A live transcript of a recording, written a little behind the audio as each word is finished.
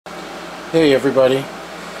Hey everybody.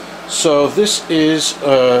 So this is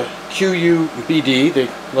QUBD. They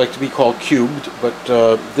like to be called Cubed, but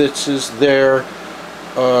this is their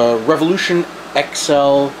Revolution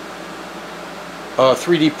XL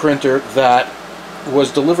 3D printer that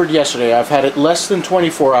was delivered yesterday. I've had it less than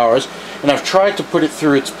 24 hours and I've tried to put it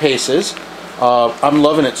through its paces. I'm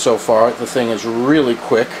loving it so far. The thing is really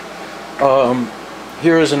quick.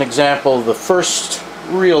 Here is an example of the first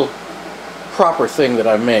real proper thing that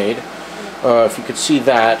I made. If you could see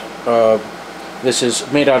that, this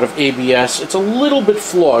is made out of ABS. It's a little bit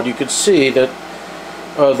flawed. You could see that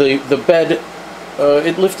the bed,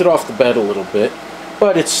 it lifted off the bed a little bit,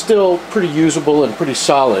 but it's still pretty usable and pretty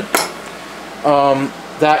solid.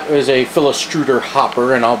 That is a Phyllis Struder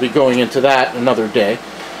hopper, and I'll be going into that another day.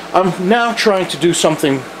 I'm now trying to do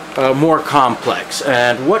something more complex,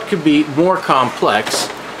 and what could be more complex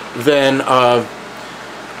than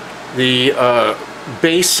the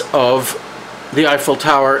base of the Eiffel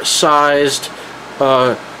Tower sized,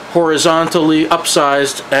 horizontally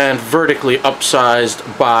upsized and vertically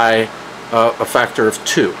upsized by a factor of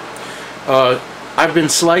 2. I've been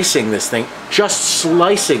slicing this thing. Just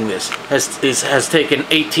slicing this has taken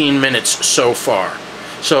 18 minutes so far.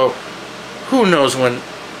 So who knows when,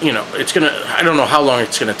 you know, it's gonna, I don't know how long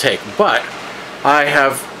it's gonna take, but I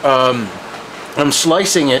have, I'm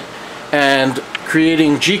slicing it and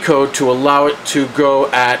creating G-code to allow it to go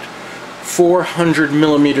at 400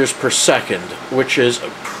 millimeters per second, which is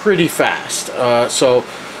pretty fast. So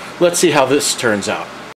let's see how this turns out.